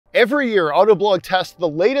Every year, Autoblog tests the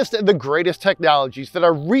latest and the greatest technologies that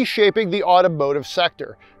are reshaping the automotive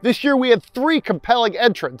sector. This year we had 3 compelling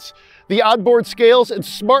entrants: the onboard scales and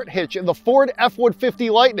smart hitch in the Ford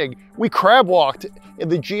F-150 Lightning. We crab walked in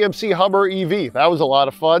the GMC Hummer EV. That was a lot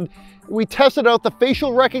of fun. We tested out the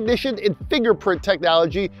facial recognition and fingerprint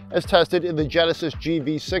technology as tested in the Genesis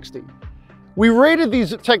GV60. We rated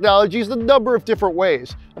these technologies a number of different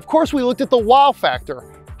ways. Of course, we looked at the wow factor.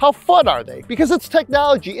 How fun are they? Because it's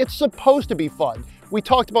technology, it's supposed to be fun. We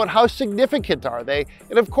talked about how significant are they,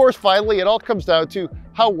 and of course, finally, it all comes down to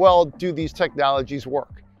how well do these technologies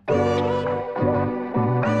work.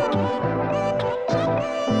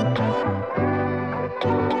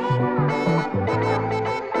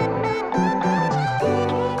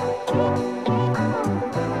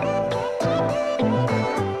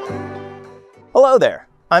 Hello there,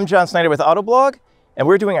 I'm John Snyder with Autoblog, and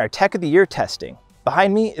we're doing our Tech of the Year testing.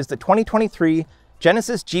 Behind me is the 2023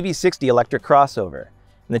 Genesis GV60 electric crossover.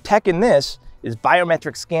 And the tech in this is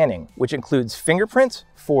biometric scanning, which includes fingerprints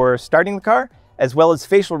for starting the car, as well as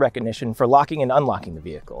facial recognition for locking and unlocking the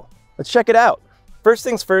vehicle. Let's check it out. First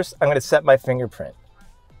things first, I'm going to set my fingerprint.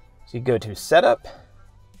 So you go to Setup,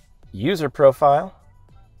 User Profile,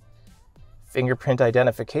 Fingerprint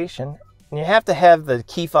Identification, and you have to have the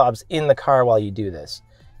key fobs in the car while you do this.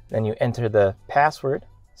 Then you enter the password,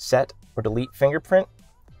 set or delete fingerprint,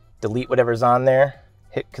 delete whatever's on there,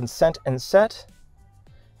 hit consent and set,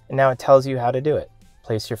 and now it tells you how to do it.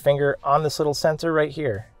 Place your finger on this little sensor right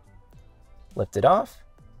here. Lift it off,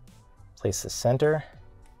 place the center,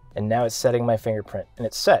 and now it's setting my fingerprint, and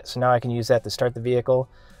it's set. So now I can use that to start the vehicle,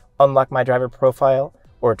 unlock my driver profile,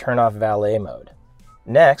 or turn off valet mode.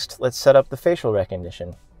 Next, let's set up the facial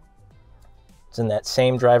recognition. It's in that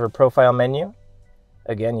same driver profile menu.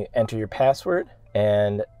 Again, you enter your password,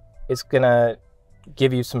 and it's gonna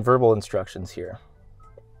give you some verbal instructions here.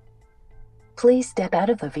 Please step out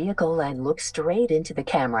of the vehicle and look straight into the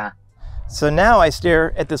camera. So now I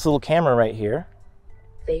stare at this little camera right here.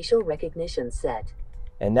 Facial recognition set.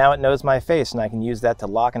 And now it knows my face, and I can use that to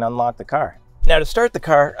lock and unlock the car. Now to start the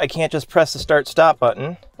car, I can't just press the start stop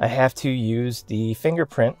button. I have to use the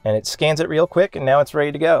fingerprint, and it scans it real quick, and now it's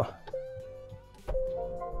ready to go.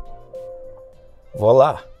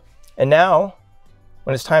 Voila. And now,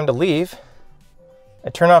 when it's time to leave, I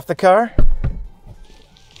turn off the car.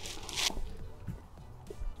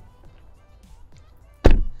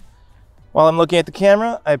 While I'm looking at the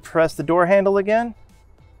camera, I press the door handle again,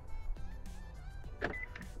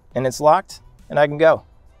 and it's locked, and I can go.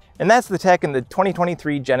 And that's the tech in the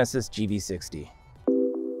 2023 Genesis GV60.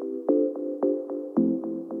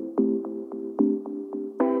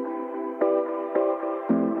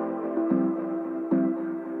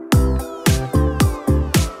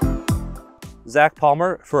 Zach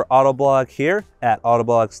Palmer for Autoblog here at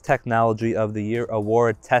Autoblog's Technology of the Year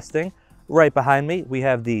Award testing. Right behind me, we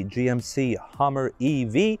have the GMC Hummer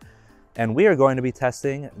EV, and we are going to be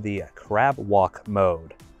testing the crab walk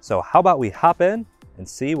mode. So how about we hop in and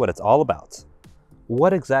see what it's all about.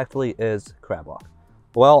 What exactly is crab walk?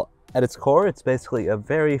 Well, at its core, it's basically a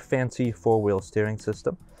very fancy four-wheel steering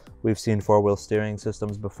system. We've seen four-wheel steering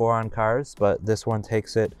systems before on cars, but this one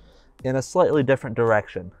takes it in a slightly different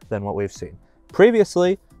direction than what we've seen.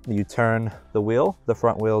 Previously, you turn the wheel, the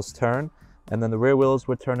front wheels turn, and then the rear wheels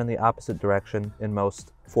would turn in the opposite direction in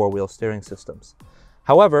most four-wheel steering systems.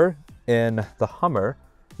 However, in the Hummer,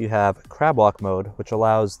 you have crab walk mode, which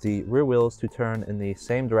allows the rear wheels to turn in the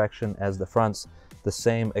same direction as the fronts, the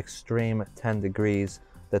same extreme 10 degrees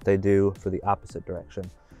that they do for the opposite direction.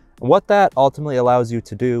 And what that ultimately allows you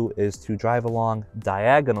to do is to drive along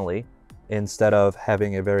diagonally instead of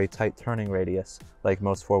having a very tight turning radius like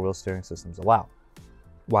most four-wheel steering systems allow.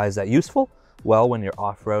 Why is that useful? Well, when you're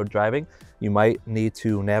off-road driving, you might need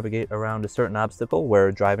to navigate around a certain obstacle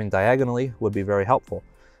where driving diagonally would be very helpful.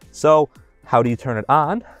 So how do you turn it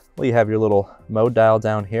on? Well, you have your little mode dial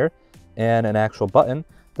down here and an actual button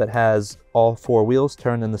that has all four wheels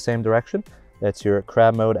turned in the same direction. That's your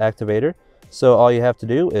crab mode activator. So all you have to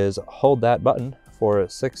do is hold that button for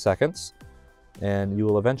 6 seconds, and you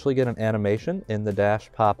will eventually get an animation in the dash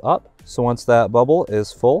pop up. So once that bubble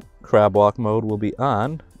is full, crab walk mode will be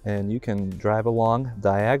on, and you can drive along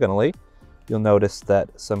diagonally. You'll notice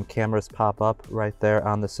that some cameras pop up right there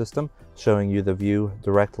on the system, showing you the view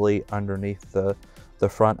directly underneath the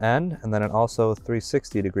front end, and then an also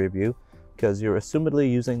 360-degree view, because you're assumedly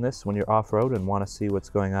using this when you're off-road and want to see what's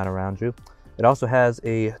going on around you. It also has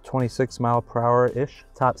a 26 mile/hour-ish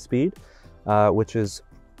top speed, which is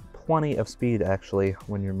plenty of speed actually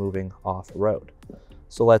when you're moving off-road.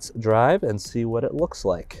 So let's drive and see what it looks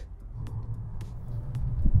like.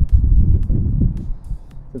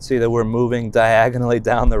 You can see that we're moving diagonally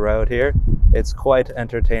down the road here. It's quite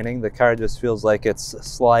entertaining. The car just feels like it's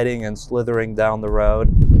sliding and slithering down the road.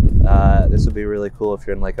 This would be really cool if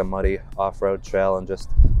you're in like a muddy off-road trail and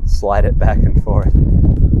just slide it back and forth.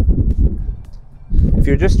 If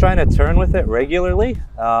you're just trying to turn with it regularly,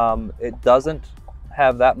 it doesn't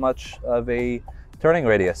have that much of a turning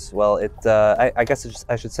radius. Well, I guess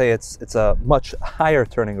I should say it's a much higher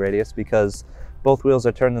turning radius because both wheels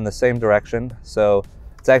are turned in the same direction. So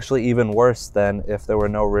it's actually even worse than if there were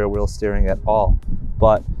no rear wheel steering at all.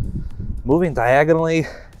 But moving diagonally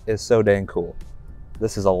is so dang cool.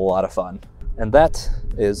 This is a lot of fun. And that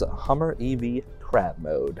is Hummer EV crab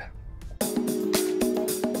mode.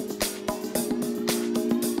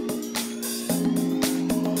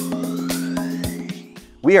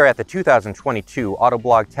 We are at the 2022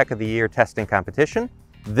 Autoblog Tech of the Year testing competition.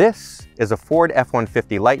 This is a Ford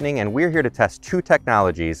F-150 Lightning, and we're here to test two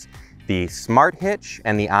technologies, the Smart Hitch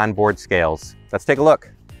and the Onboard scales. Let's take a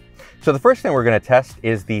look. So the first thing we're going to test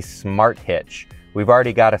is the Smart Hitch. We've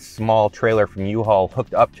already got a small trailer from U-Haul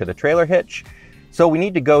hooked up to the trailer hitch. So we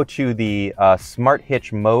need to go to the Smart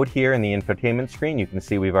Hitch mode here in the infotainment screen. You can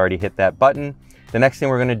see we've already hit that button. The next thing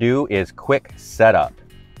we're going to do is quick setup.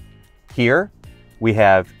 Here we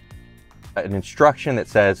have an instruction that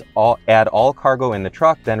says add all cargo in the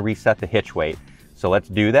truck, then reset the hitch weight. So let's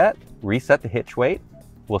do that. Reset the hitch weight.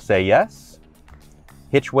 We'll say yes.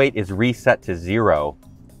 Hitch weight is reset to 0.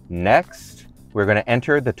 Next, we're going to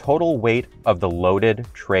enter the total weight of the loaded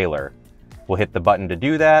trailer. We'll hit the button to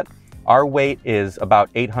do that. Our weight is about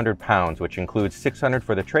 800 pounds, which includes 600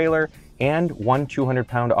 for the trailer and one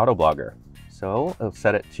 200-pound Autoblogger. So I'll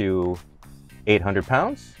set it to 800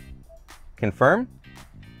 pounds. Confirm.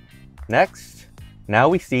 Next. Now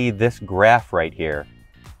we see this graph right here.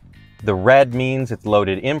 The red means it's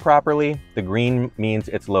loaded improperly. The green means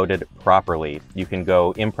it's loaded properly. You can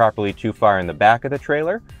go improperly too far in the back of the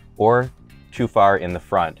trailer or too far in the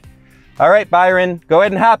front. All right, Byron, go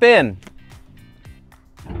ahead and hop in.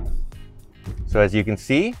 So as you can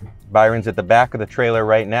see, Byron's at the back of the trailer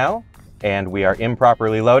right now, and we are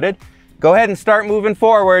improperly loaded. Go ahead and start moving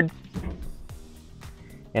forward.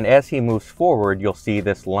 And as he moves forward, you'll see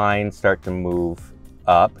this line start to move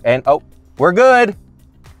up, and oh, we're good.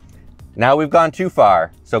 Now we've gone too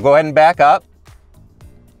far. So go ahead and back up.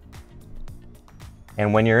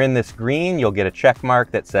 And when you're in this green, you'll get a check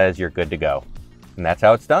mark that says you're good to go. And that's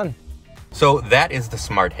how it's done. So that is the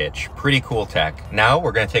Smart Hitch. Pretty cool tech. Now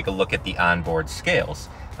we're going to take a look at the onboard scales.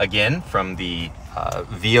 Again, from the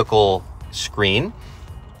vehicle screen,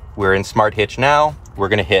 we're in Smart Hitch now. We're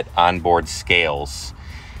going to hit onboard scales.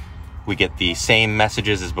 We get the same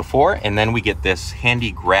messages as before, and then we get this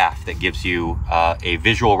handy graph that gives you a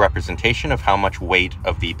visual representation of how much weight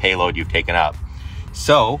of the payload you've taken up.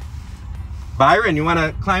 So, Byron, you want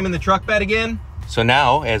to climb in the truck bed again? So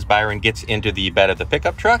now, as Byron gets into the bed of the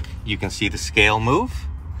pickup truck, you can see the scale move.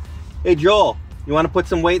 Hey, Joel, you want to put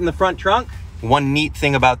some weight in the front trunk? One neat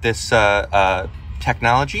thing about this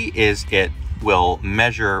technology is it will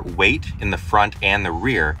measure weight in the front and the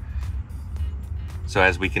rear. So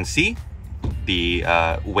as we can see, the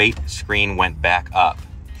weight screen went back up.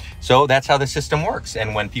 So that's how the system works.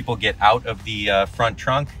 And when people get out of the front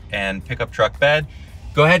trunk and pickup truck bed,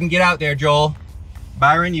 go ahead and get out there, Joel.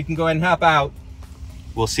 Byron, you can go ahead and hop out.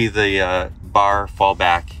 We'll see the bar fall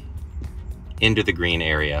back into the green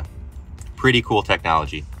area. Pretty cool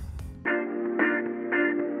technology.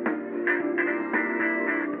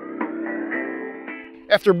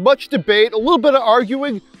 After much debate, a little bit of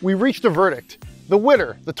arguing, we reached a verdict. The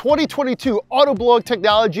winner, the 2022 Autoblog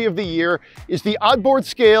Technology of the Year, is the onboard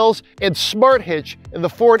scales and Smart Hitch in the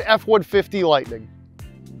Ford F-150 Lightning.